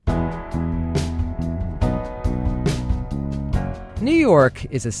New York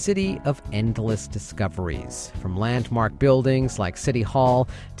is a city of endless discoveries, from landmark buildings like City Hall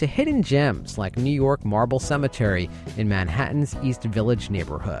to hidden gems like New York Marble Cemetery in Manhattan's East Village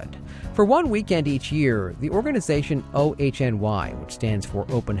neighborhood. For one weekend each year, the organization OHNY, which stands for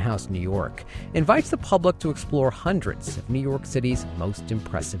Open House New York, invites the public to explore hundreds of New York City's most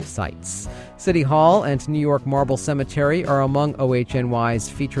impressive sites. City Hall and New York Marble Cemetery are among OHNY's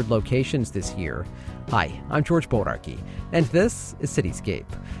featured locations this year. Hi, I'm George Bodarky, and this is Cityscape.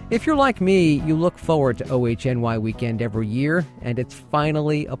 If you're like me, you look forward to OHNY weekend every year, and it's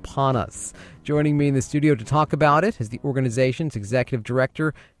finally upon us. Joining me in the studio to talk about it is the organization's executive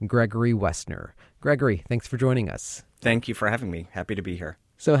director, Gregory Wessner. Gregory, thanks for joining us. Thank you for having me. Happy to be here.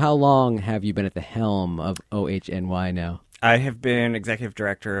 So how long have you been at the helm of OHNY now? I have been executive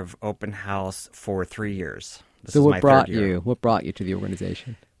director of Open House for 3 years. So what brought you to the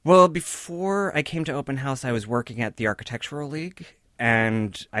organization? Well, before I came to Open House, I was working at the Architectural League,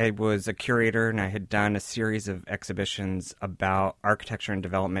 and I was a curator, and I had done a series of exhibitions about architecture and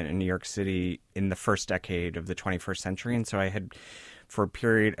development in New York City in the first decade of the 21st century. And so I had, for a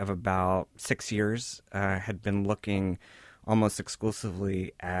period of about 6 years, had been looking almost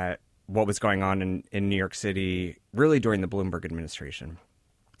exclusively at what was going on in New York City, really during the Bloomberg administration.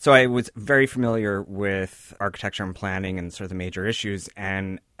 So I was very familiar with architecture and planning and sort of the major issues.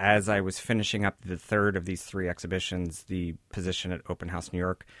 And as I was finishing up the third of these three exhibitions, the position at Open House New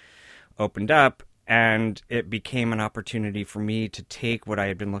York opened up, and it became an opportunity for me to take what I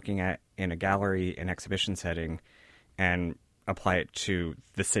had been looking at in a gallery and exhibition setting and apply it to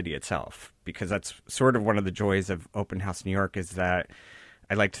the city itself. Because that's sort of one of the joys of Open House New York, is that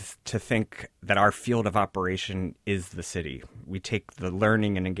I like to think that our field of operation is the city. We take the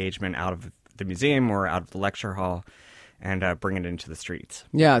learning and engagement out of the museum or out of the lecture hall and bring it into the streets.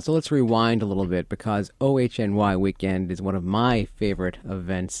 Yeah, so let's rewind a little bit, because OHNY Weekend is one of my favorite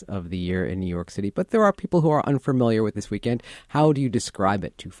events of the year in New York City. But there are people who are unfamiliar with this weekend. How do you describe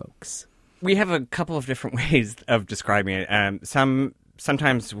it to folks? We have a couple of different ways of describing it.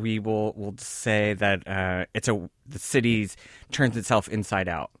 Sometimes we will say that the city turns itself inside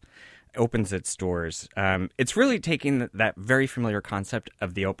out, opens its doors. It's really taking that very familiar concept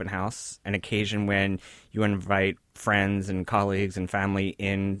of the open house, an occasion when you invite friends and colleagues and family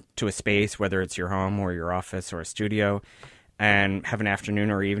into a space, whether it's your home or your office or a studio, and have an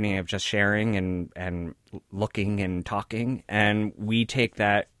afternoon or evening of just sharing and looking and talking. And we take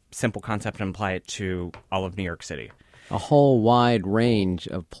that simple concept and apply it to all of New York City. A whole wide range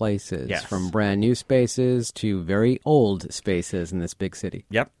of places, yes, from brand new spaces to very old spaces in this big city.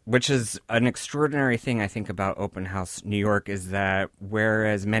 Yep, which is an extraordinary thing I think about Open House New York, is that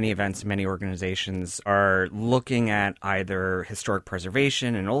whereas many events, many organizations are looking at either historic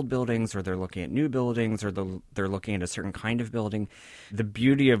preservation in old buildings, or they're looking at new buildings, or they're looking at a certain kind of building, the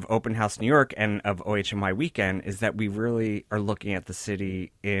beauty of Open House New York and of OHNY Weekend is that we really are looking at the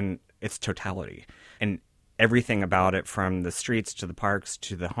city in its totality. And everything about it, from the streets to the parks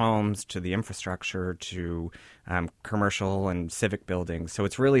to the homes to the infrastructure to commercial and civic buildings. So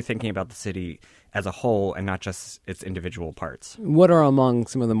it's really thinking about the city as a whole and not just its individual parts. What are among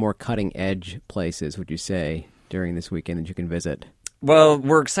some of the more cutting-edge places, would you say, during this weekend that you can visit? Well,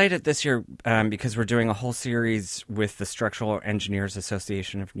 we're excited this year because we're doing a whole series with the Structural Engineers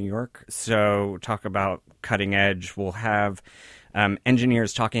Association of New York. So talk about cutting edge. We'll have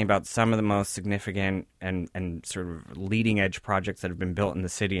engineers talking about some of the most significant and sort of leading edge projects that have been built in the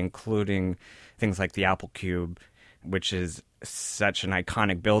city, including things like the Apple Cube, which is such an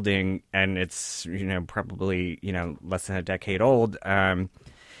iconic building, and it's probably less than a decade old.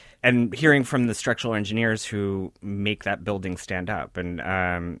 And hearing from the structural engineers who make that building stand up.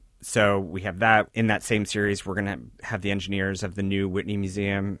 And so we have that. In that same series, we're going to have the engineers of the new Whitney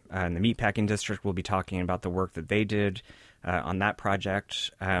Museum and the Meatpacking District will be talking about the work that they did on that project.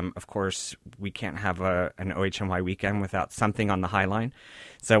 Of course, we can't have an OHNY weekend without something on the High Line.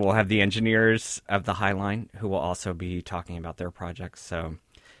 So we'll have the engineers of the High Line who will also be talking about their projects.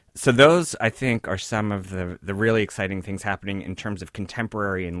 So those, I think, are some of the really exciting things happening in terms of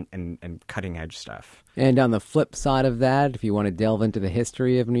contemporary and cutting-edge stuff. And on the flip side of that, if you want to delve into the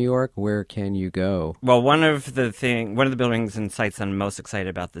history of New York, where can you go? Well, one of the buildings and sites I'm most excited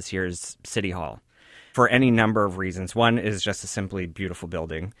about this year is City Hall, for any number of reasons. One is just a simply beautiful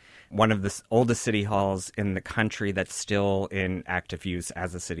building. One of the oldest city halls in the country that's still in active use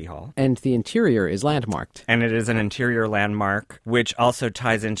as a city hall. And the interior is landmarked. And it is an interior landmark, which also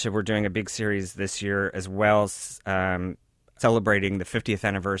ties into, we're doing a big series this year as well, celebrating the 50th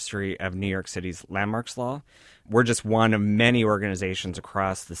anniversary of New York City's Landmarks Law, We're just one of many organizations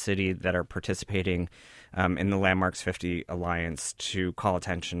across the city that are participating in the Landmarks 50 Alliance to call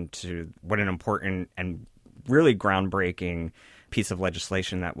attention to what an important and really groundbreaking piece of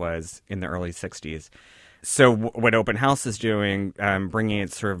legislation that was in the early 60s. So what Open House is doing, bringing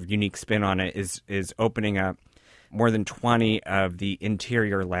its sort of unique spin on it, is opening up more than 20 of the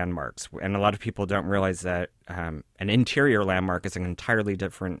interior landmarks. And a lot of people don't realize that an interior landmark is an entirely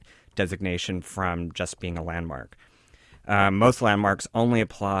different designation from just being a landmark. Most landmarks only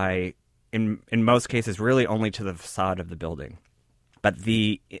apply, in most cases, really only to the facade of the building. But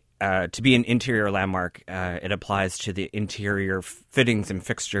to be an interior landmark, it applies to the interior fittings and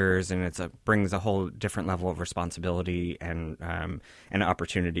fixtures, and it brings a whole different level of responsibility and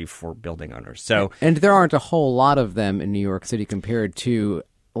opportunity for building owners. And there aren't a whole lot of them in New York City compared to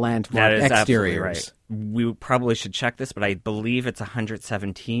landmark exteriors. Absolutely right. We probably should check this, but I believe it's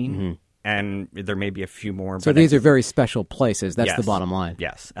 117. Mm-hmm. And there may be a few more. So these are very special places. That's the bottom line.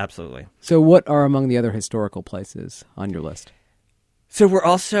 Yes, absolutely. So what are among the other historical places on your list? So we're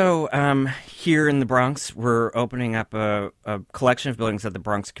also, here in the Bronx, we're opening up a collection of buildings at the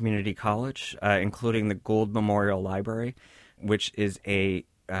Bronx Community College, including the Gould Memorial Library, which is a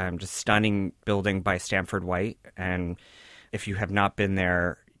just stunning building by Stanford White. And if you have not been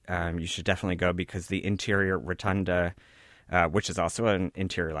there, you should definitely go, because the interior rotunda, which is also an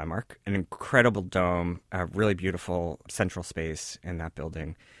interior landmark, an incredible dome, a really beautiful central space in that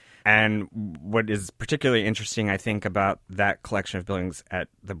building. And what is particularly interesting, I think, about that collection of buildings at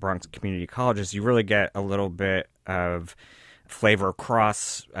the Bronx Community College is you really get a little bit of flavor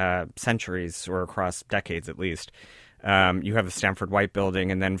across centuries, or across decades at least. You have the Stanford White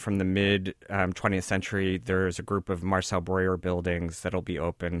building, and then from the mid-20th century, there's a group of Marcel Breuer buildings that'll be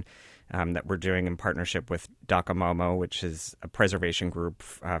open that we're doing in partnership with Docomomo, which is a preservation group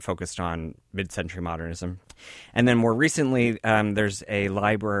focused on mid-century modernism. And then more recently, there's a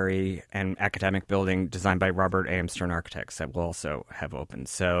library and academic building designed by Robert A.M. Stern Architects that will also have opened.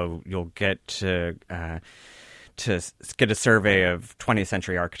 So you'll get to get a survey of 20th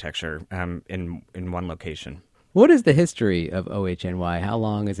century architecture in one location. What is the history of OHNY? How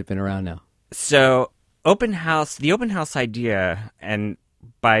long has it been around now? So the open house idea, and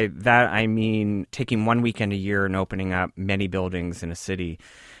by that I mean taking one weekend a year and opening up many buildings in a city,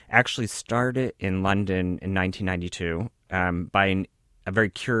 actually started in London in 1992 by a very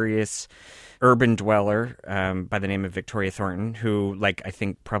curious urban dweller by the name of Victoria Thornton, who, like I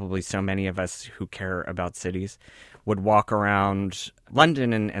think probably so many of us who care about cities, would walk around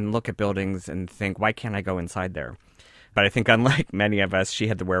London and look at buildings and think, why can't I go inside there? But I think unlike many of us, she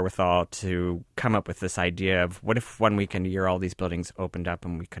had the wherewithal to come up with this idea of what if one weekend a year all these buildings opened up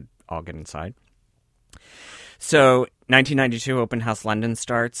and we could all get inside? So 1992, Open House London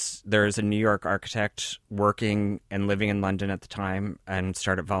starts. There's a New York architect working and living in London at the time and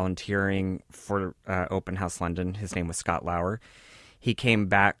started volunteering for Open House London. His name was Scott Lauer. He came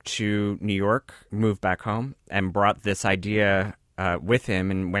back to New York, moved back home, and brought this idea with him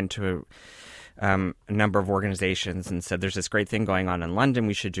and went to a number of organizations and said, there's this great thing going on in London.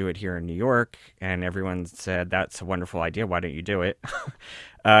 We should do it here in New York. And everyone said, that's a wonderful idea. Why don't you do it?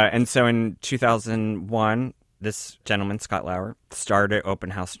 And so in 2001, this gentleman, Scott Lauer, started Open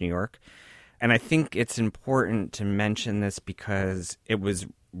House New York. And I think it's important to mention this because it was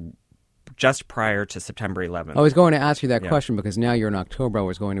just prior to September 11th. I was going to ask you that question because now you're in October. I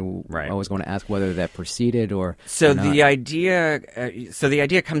was going to ask whether that preceded or not. The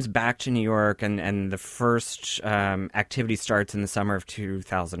idea comes back to New York, and the first activity starts in the summer of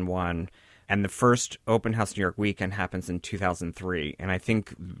 2001, and the first Open House New York weekend happens in 2003. And I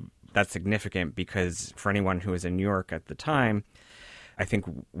think that's significant because for anyone who was in New York at the time, I think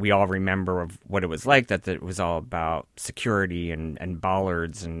we all remember of what it was like, that it was all about security and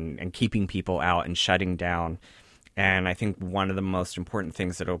bollards and keeping people out and shutting down. And I think one of the most important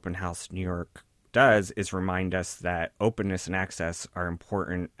things that Open House New York does is remind us that openness and access are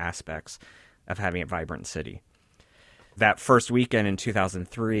important aspects of having a vibrant city. That first weekend in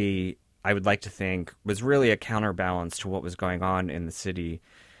 2003, I would like to think, was really a counterbalance to what was going on in the city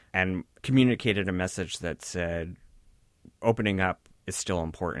and communicated a message that said opening up is still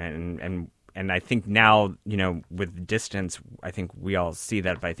important. And I think now, with distance, I think we all see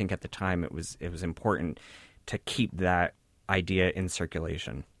that. But I think at the time it was important to keep that idea in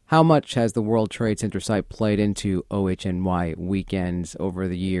circulation. How much has the World Trade Center site played into OHNY weekends over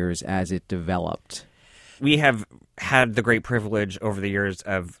the years as it developed? We have had the great privilege over the years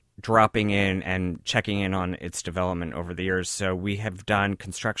of dropping in and checking in on its development over the years. So we have done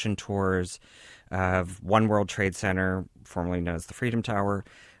construction tours of One World Trade Center, formerly known as the Freedom Tower,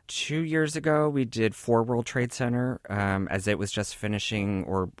 2 years ago, we did 4 World Trade Center as it was just finishing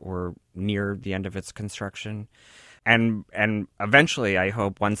or near the end of its construction. And eventually, I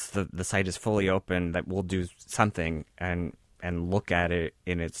hope once the site is fully open, that we'll do something and look at it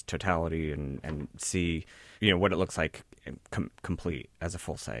in its totality and see, what it looks like complete as a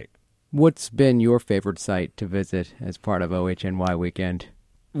full site. What's been your favorite site to visit as part of OHNY weekend?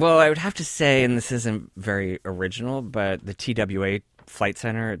 Well, I would have to say, and this isn't very original, but the TWA Flight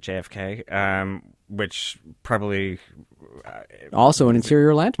Center at JFK, which probably... also an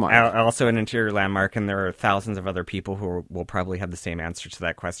interior landmark. Also an interior landmark, and there are thousands of other people who will probably have the same answer to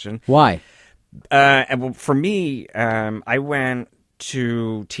that question. Why? For me, I went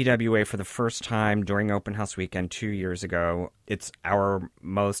to TWA for the first time during Open House Weekend 2 years ago. It's our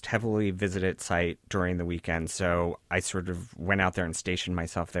most heavily visited site during the weekend, so I sort of went out there and stationed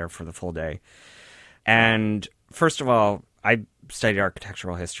myself there for the full day. And first of all, I studied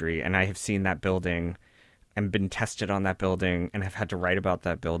architectural history, and I have seen that building and been tested on that building and have had to write about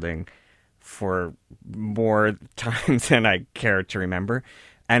that building for more times than I care to remember.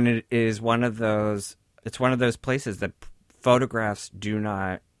 And it is one of those places that photographs do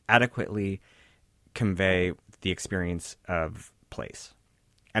not adequately convey the experience of place.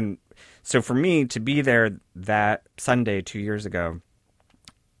 And so for me to be there that Sunday 2 years ago,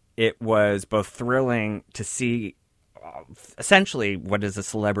 it was both thrilling to see essentially what is a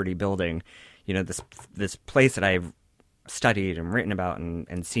celebrity building, this place that I've studied and written about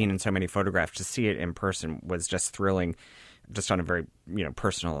and seen in so many photographs. To see it in person was just thrilling, just on a very,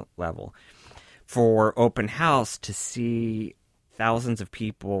 personal level. For Open House, to see thousands of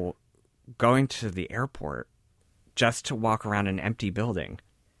people going to the airport just to walk around an empty building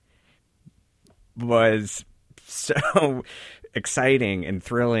was so exciting and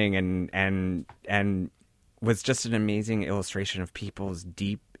thrilling and was just an amazing illustration of people's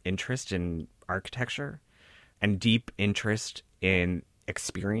deep interest in architecture and deep interest in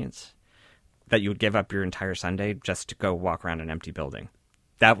experience, that you would give up your entire Sunday just to go walk around an empty building.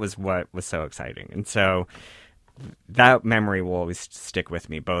 That was what was so exciting. And so that memory will always stick with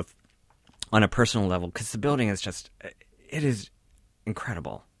me, both on a personal level, because the building is it is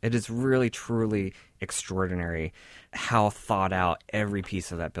incredible. It is really, truly extraordinary how thought out every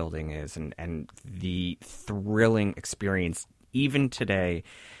piece of that building is, and the thrilling experience. Even today,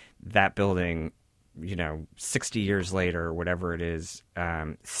 that building, 60 years later, or whatever it is,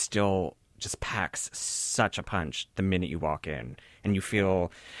 still just packs such a punch the minute you walk in, and you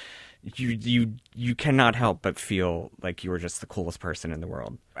feel you cannot help but feel like you were just the coolest person in the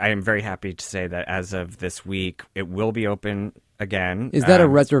world. I am very happy to say that as of this week, it will be open again. Is that a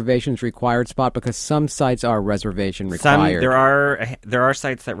reservations required spot? Because some sites are reservation required. There are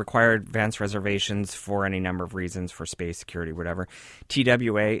sites that require advanced reservations for any number of reasons, for space, security, whatever.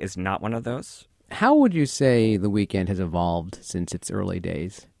 TWA is not one of those. How would you say the weekend has evolved since its early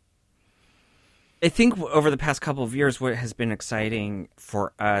days? I think over the past couple of years, what has been exciting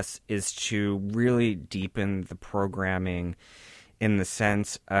for us is to really deepen the programming, in the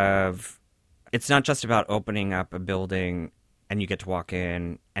sense of, it's not just about opening up a building and you get to walk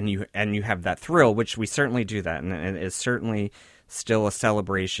in and you have that thrill, which we certainly do that, and it is certainly still a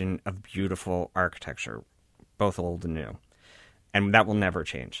celebration of beautiful architecture, both old and new, and that will never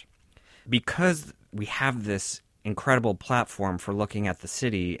change. Because we have this incredible platform for looking at the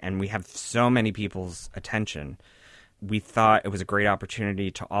city, and we have so many people's attention, we thought it was a great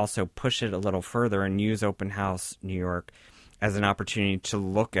opportunity to also push it a little further and use Open House New York as an opportunity to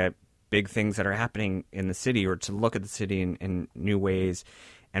look at big things that are happening in the city, or to look at the city in new ways,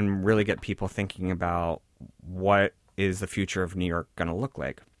 and really get people thinking about what is the future of New York going to look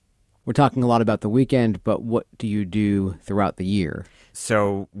like. We're talking a lot about the weekend, but what do you do throughout the year?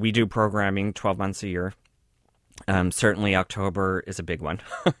 So we do programming 12 months a year. Certainly October is a big one.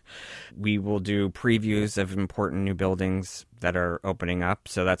 We will do previews of important new buildings that are opening up.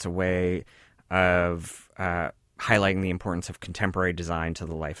 So that's a way of highlighting the importance of contemporary design to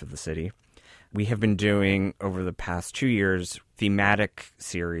the life of the city. We have been doing, over the past 2 years, thematic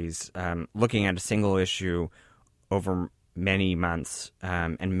series, looking at a single issue over many months,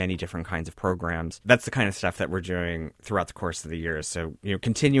 and many different kinds of programs. That's the kind of stuff that we're doing throughout the course of the year. So,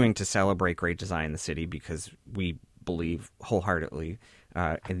 continuing to celebrate great design in the city, because we believe wholeheartedly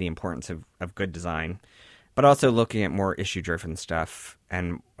in the importance of good design, but also looking at more issue-driven stuff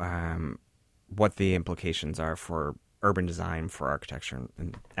and what the implications are for urban design, for architecture,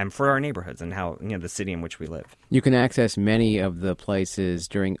 and for our neighborhoods, and how, the city in which we live. You can access many of the places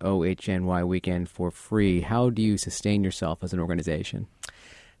during OHNY weekend for free. How do you sustain yourself as an organization?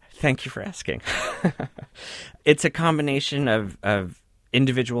 Thank you for asking. It's a combination of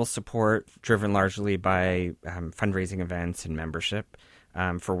individual support driven largely by fundraising events and membership,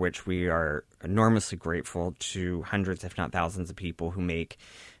 for which we are enormously grateful to hundreds, if not thousands, of people who make,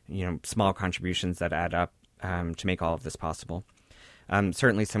 small contributions that add up to make all of this possible.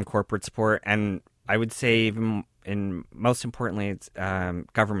 Certainly some corporate support, and I would say even most importantly, it's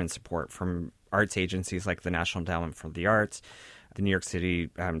government support from arts agencies like the National Endowment for the Arts, the New York City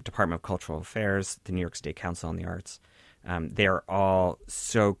Department of Cultural Affairs, the New York State Council on the Arts. They are all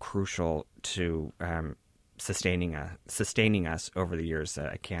so crucial to sustaining us over the years that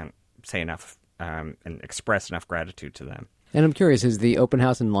I can't say enough and express enough gratitude to them. And I'm curious, is the open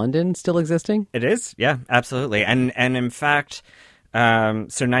house in London still existing? It is, yeah, absolutely. And in fact, so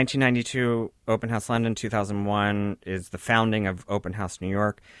 1992, Open House London, 2001 is the founding of Open House New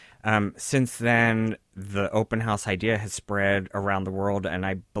York. Since then, the open house idea has spread around the world, and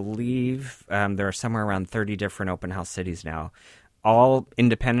I believe there are somewhere around 30 different open house cities now, all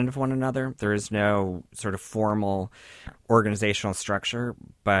independent of one another. There is no sort of formal organizational structure,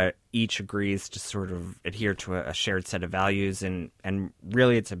 but each agrees to sort of adhere to a shared set of values, and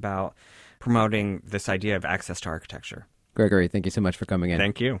really it's about promoting this idea of access to architecture. Gregory, thank you so much for coming in.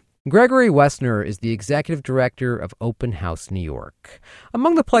 Thank you. Gregory Wessner is the executive director of Open House New York.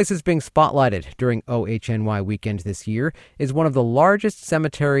 Among the places being spotlighted during OHNY weekend this year is one of the largest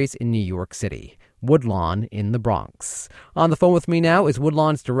cemeteries in New York City, Woodlawn in the Bronx. On the phone with me now is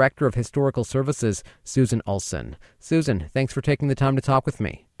Woodlawn's Director of Historical Services, Susan Olson. Susan, thanks for taking the time to talk with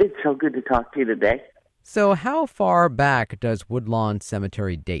me. It's so good to talk to you today. So how far back does Woodlawn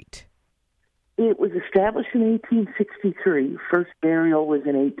Cemetery date? It was established in 1863. First burial was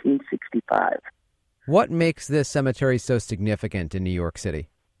in 1865. What makes this cemetery so significant in New York City?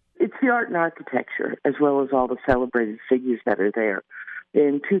 It's the art and architecture, as well as all the celebrated figures that are there.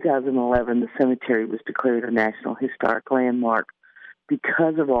 In 2011, the cemetery was declared a National Historic Landmark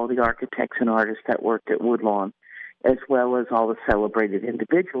because of all the architects and artists that worked at Woodlawn, as well as all the celebrated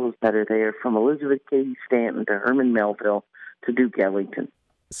individuals that are there, from Elizabeth Cady Stanton to Herman Melville to Duke Ellington.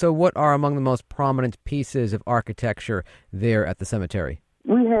 So what are among the most prominent pieces of architecture there at the cemetery?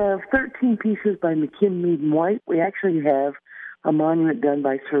 We have 13 pieces by McKim, Mead & White. We actually have a monument done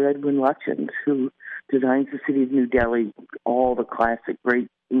by Sir Edwin Lutyens, who designs the city of New Delhi, all the classic great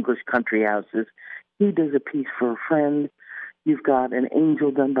English country houses. He does a piece for a friend. You've got an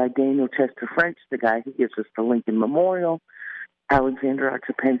angel done by Daniel Chester French, the guy who gives us the Lincoln Memorial. Alexander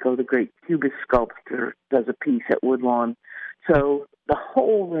Oxapenko, the great Cubist sculptor, does a piece at Woodlawn. So the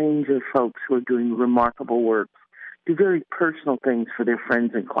whole range of folks who are doing remarkable work do very personal things for their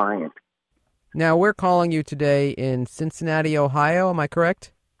friends and clients. Now, we're calling you today in Cincinnati, Ohio. Am I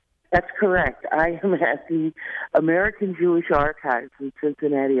correct? That's correct. I am at the American Jewish Archives in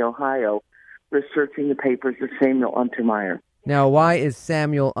Cincinnati, Ohio, researching the papers of Samuel Untermeyer. Now, why is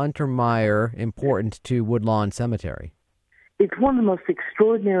Samuel Untermeyer important to Woodlawn Cemetery? It's one of the most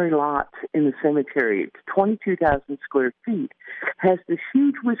extraordinary lots in the cemetery. It's 22,000 square feet, has this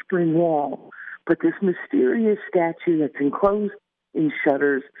huge whispering wall, but this mysterious statue that's enclosed in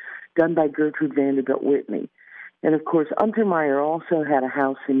shutters done by Gertrude Vanderbilt Whitney. And, of course, Untermeyer also had a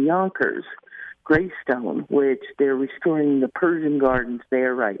house in Yonkers, Greystone, which they're restoring the Persian gardens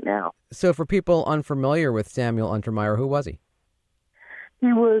there right now. So for people unfamiliar with Samuel Untermeyer, who was he? He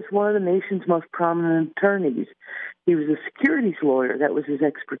was one of the nation's most prominent attorneys. He was a securities lawyer. That was his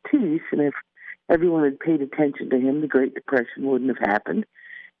expertise. And if everyone had paid attention to him, the Great Depression wouldn't have happened.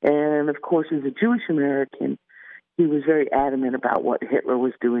 And, of course, as a Jewish American, he was very adamant about what Hitler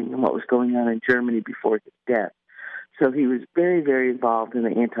was doing and what was going on in Germany before his death. So he was very, very involved in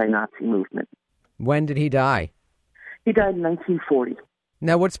the anti-Nazi movement. When did he die? He died in 1940.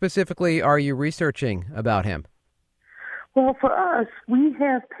 Now, what specifically are you researching about him? Well, for us, we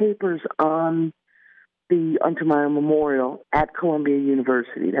have papers on the Untermeyer Memorial at Columbia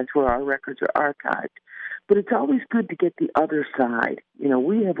University. That's where our records are archived. But it's always good to get the other side. You know,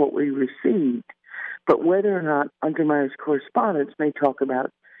 we have what we received, but whether or not Untermeyer's correspondence may talk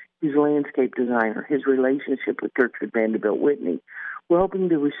about his landscape designer, his relationship with Gertrude Vanderbilt Whitney. We're hoping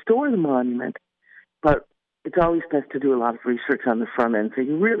to restore the monument, but it's always best to do a lot of research on the front end so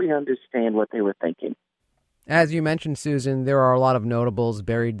you really understand what they were thinking. As you mentioned, Susan, there are a lot of notables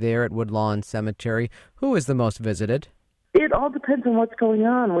buried there at Woodlawn Cemetery. Who is the most visited? It all depends on what's going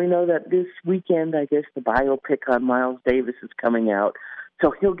on. We know that this weekend, I guess, the biopic on Miles Davis is coming out,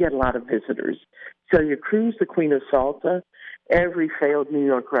 so he'll get a lot of visitors. Celia Cruz, the Queen of Salsa, every failed New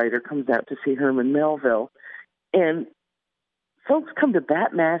York writer comes out to see Herman Melville. And folks come to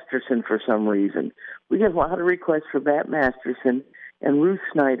Bat Masterson for some reason. We get a lot of requests for Bat Masterson and Ruth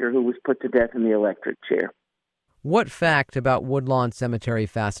Snyder, who was put to death in the electric chair. What fact about Woodlawn Cemetery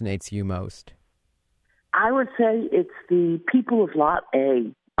fascinates you most? I would say it's the people of Lot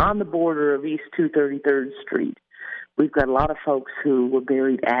A on the border of East 233rd Street. We've got a lot of folks who were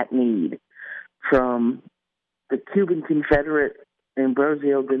buried at need, from the Cuban Confederate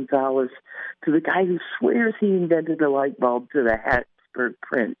Ambrosio Gonzalez to the guy who swears he invented the light bulb to the Habsburg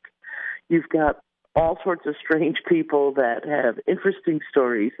print. You've got all sorts of strange people that have interesting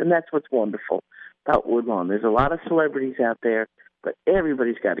stories, and that's what's wonderful about Woodlawn. There's a lot of celebrities out there, but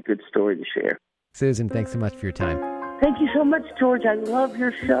everybody's got a good story to share. Susan, thanks so much for your time. Thank you so much, George. I love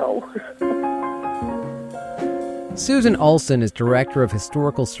your show. Susan Olson is Director of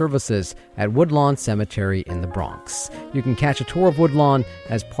Historical Services at Woodlawn Cemetery in the Bronx. You can catch a tour of Woodlawn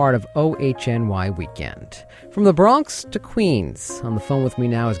as part of OHNY Weekend. From the Bronx to Queens, on the phone with me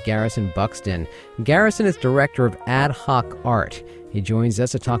now is Garrison Buxton. Garrison is Director of Ad Hoc Art. He joins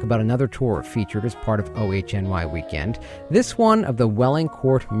us to talk about another tour featured as part of OHNY Weekend, this one of the Welling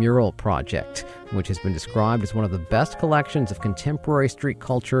Court Mural Project, which has been described as one of the best collections of contemporary street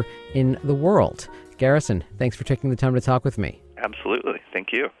culture in the world. Garrison, thanks for taking the time to talk with me. Absolutely. Thank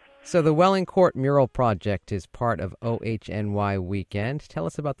you. So the Welling Court Mural Project is part of OHNY Weekend. Tell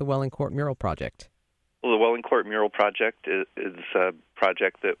us about the Welling Court Mural Project. Well, the Welling Court Mural Project is a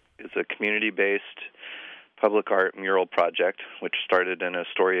project that is a community-based public art mural project, which started in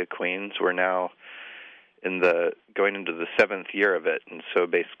Astoria, Queens. We're now going into the 7th year of it, and so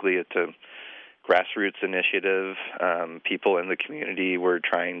basically it's a grassroots initiative. People in the community were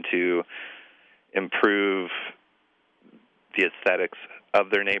trying to improve the aesthetics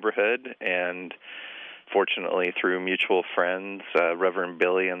of their neighborhood, and fortunately through mutual friends, Reverend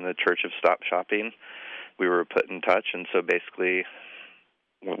Billy and the Church of Stop Shopping, we were put in touch. And so basically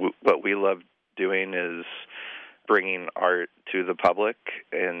what we love doing is bringing art to the public.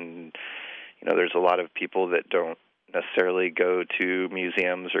 And there's a lot of people that don't necessarily go to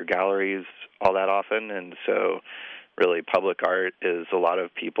museums or galleries all that often, and so really public art is a lot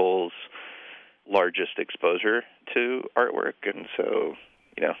of people's largest exposure to artwork. And so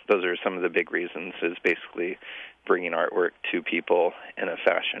those are some of the big reasons, is basically bringing artwork to people in a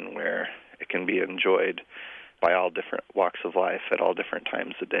fashion where it can be enjoyed by all different walks of life at all different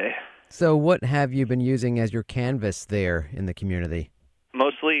times of day. So what have you been using as your canvas there in the community?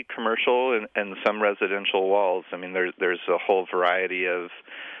 Mostly commercial and some residential walls. I mean, there's a whole variety of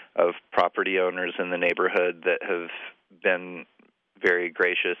property owners in the neighborhood that have been very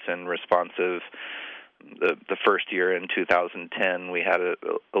gracious and responsive. The first year in 2010, we had a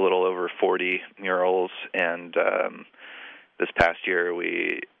little over 40 murals, and this past year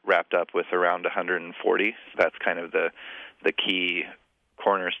we wrapped up with around 140. That's kind of the key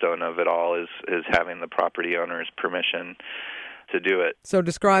cornerstone of it all, is having the property owner's permission to do it. So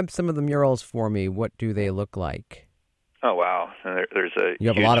describe some of the murals for me. What do they look like? Oh, wow. You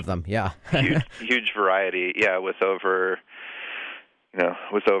have a lot of them, yeah. huge variety, yeah, with over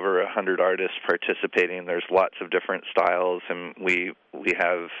 100 artists participating. There's lots of different styles, and we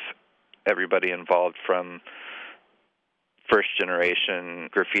have everybody involved from first-generation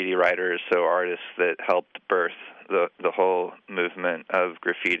graffiti writers, so artists that helped birth the whole movement of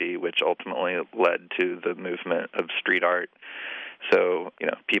graffiti, which ultimately led to the movement of street art. So,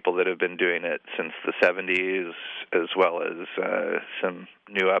 people that have been doing it since the 70s, as well as some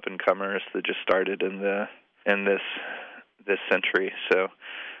new up-and-comers that just started in this century. So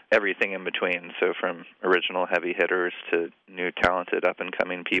everything in between. So from original heavy hitters to new talented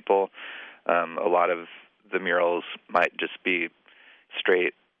up-and-coming people. A lot of the murals might just be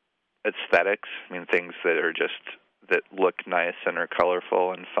straight aesthetics. I mean, things that look nice and are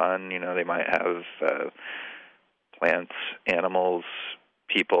colorful and fun. They might have plants, animals,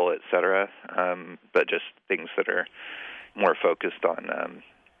 people, etc. But just things that are more focused on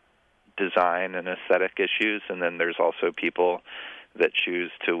design and aesthetic issues. And then there's also people that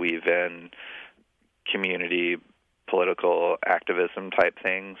choose to weave in community, political activism type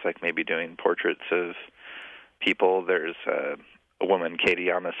things, like maybe doing portraits of people. There's a woman, Katie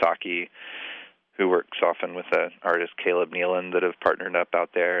Yamasaki, who works often with an artist, Caleb Nealon, that have partnered up out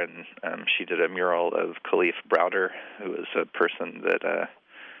there, and she did a mural of Khalif Browder, who was a person that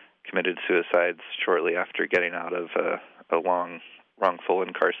committed suicide shortly after getting out of a long, wrongful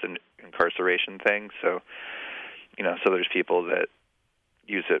incarceration thing. So, so there's people that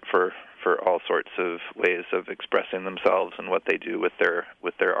use it for all sorts of ways of expressing themselves and what they do with their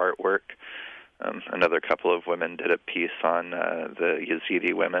artwork. Another couple of women did a piece on the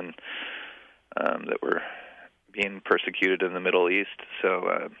Yazidi women that were being persecuted in the Middle East.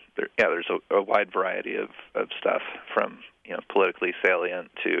 So there's a wide variety of stuff from politically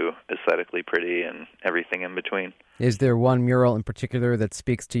salient to aesthetically pretty and everything in between. Is there one mural in particular that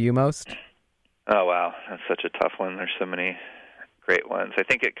speaks to you most? Oh wow, that's such a tough one. There's so many great ones. I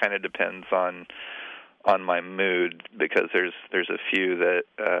think it kind of depends on my mood, because there's a few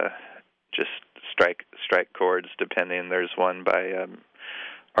that just strike chords depending. There's one by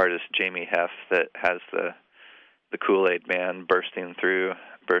artist Jamie Heff that has the Kool-Aid Man bursting through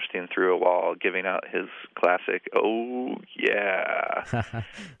a wall, giving out his classic "Oh yeah,"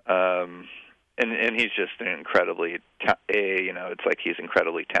 and he's just an incredibly it's like he's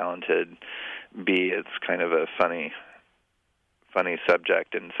incredibly talented. B, it's kind of a funny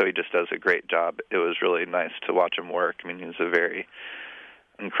subject, and so he just does a great job. It was really nice to watch him work. I mean, he's a very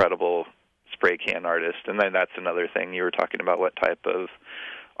incredible spray can artist, and then that's another thing you were talking about. What type of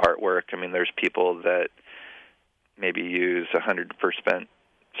artwork? I mean, there's people that maybe use 100%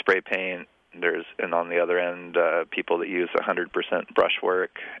 spray paint. And on the other end, people that use 100%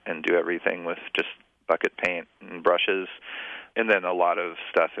 brushwork and do everything with just bucket paint and brushes. And then a lot of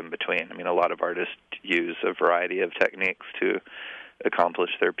stuff in between. I mean, a lot of artists use a variety of techniques to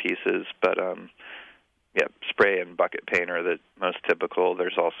accomplish their pieces, but spray and bucket paint are the most typical.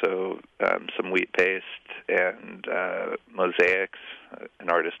 There's also some wheat paste and mosaics. An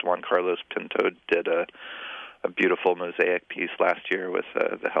artist, Juan Carlos Pinto, did a beautiful mosaic piece last year with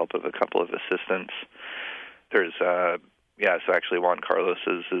the help of a couple of assistants. There's so actually Juan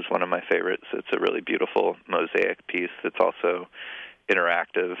Carlos's is one of my favorites. It's a really beautiful mosaic piece that's also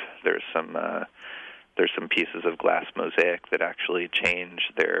interactive. There's some pieces of glass mosaic that actually change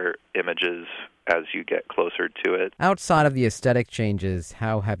their images as you get closer to it. Outside of the aesthetic changes,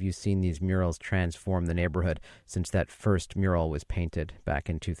 how have you seen these murals transform the neighborhood since that first mural was painted back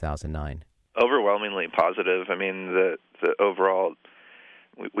in 2009? Overwhelmingly positive. I mean, the overall,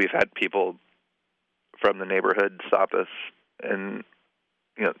 we've had people from the neighborhood stop us, and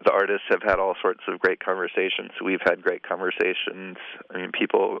the artists have had all sorts of great conversations. We've had great conversations. I mean,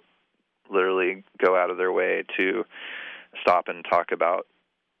 people literally go out of their way to stop and talk about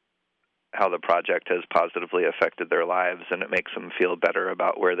how the project has positively affected their lives, and it makes them feel better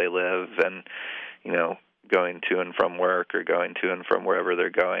about where they live, and going to and from work or going to and from wherever they're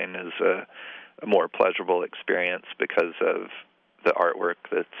going is a more pleasurable experience because of the artwork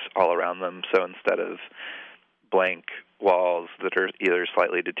that's all around them. So instead of blank walls that are either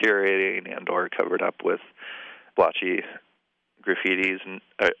slightly deteriorating and or covered up with blotchy graffitis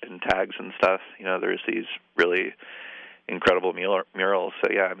and tags and stuff, there's these really incredible murals. So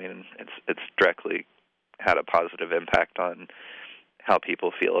yeah, I mean, it's directly had a positive impact on how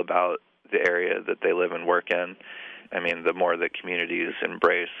people feel about the area that they live and work in. I mean, the more that communities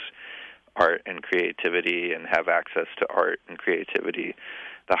embrace art and creativity and have access to art and creativity,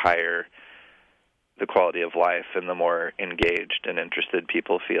 the higher the quality of life and the more engaged and interested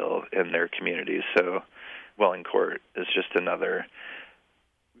people feel in their communities. So Welling Court is just another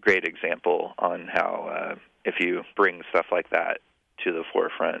great example on how if you bring stuff like that to the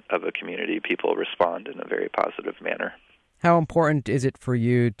forefront of a community, people respond in a very positive manner. How important is it for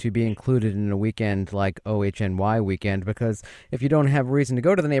you to be included in a weekend like OHNY weekend? Because if you don't have a reason to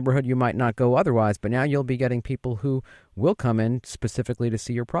go to the neighborhood, you might not go otherwise, but now you'll be getting people who will come in specifically to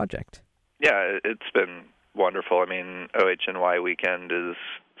see your project. Yeah, it's been wonderful. I mean, OHNY weekend is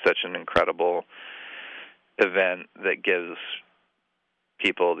such an incredible event that gives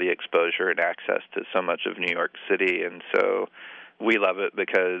people the exposure and access to so much of New York City, and so we love it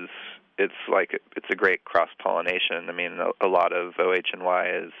because it's a great cross-pollination. I mean, a lot of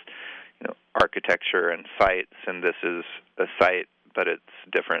OHNY is, architecture and sites, and this is a site, but it's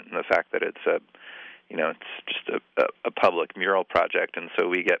different in the fact that it's it's just a public mural project, and so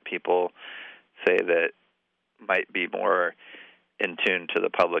we get people, say, that might be more in tune to the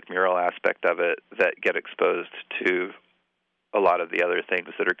public mural aspect of it, that get exposed to a lot of the other things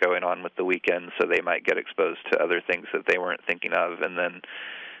that are going on with the weekend, so they might get exposed to other things that they weren't thinking of, and then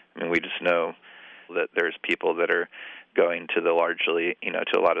we just know that there's people that are going to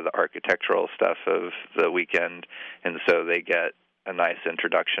to a lot of the architectural stuff of the weekend, and so they get a nice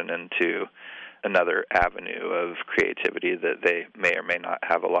introduction into another avenue of creativity that they may or may not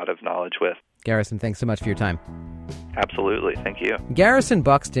have a lot of knowledge with. Garrison, thanks so much for your time. Absolutely. Thank you. Garrison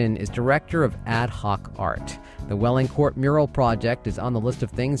Buxton is director of Ad Hoc Art. The Welling Court Mural Project is on the list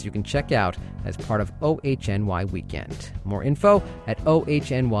of things you can check out as part of OHNY Weekend. More info at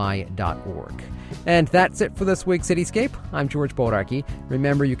ohny.org. And that's it for this week's Cityscape. I'm George Bodarky.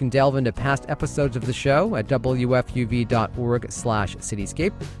 Remember, you can delve into past episodes of the show at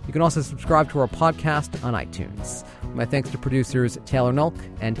wfuv.org/cityscape. You can also subscribe to our podcast on iTunes. My thanks to producers Taylor Nulk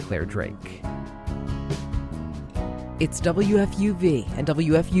and Claire Drake. It's WFUV and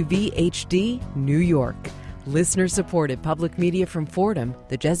WFUV HD, New York. Listener-supported public media from Fordham,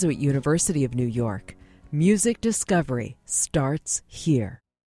 the Jesuit University of New York. Music discovery starts here.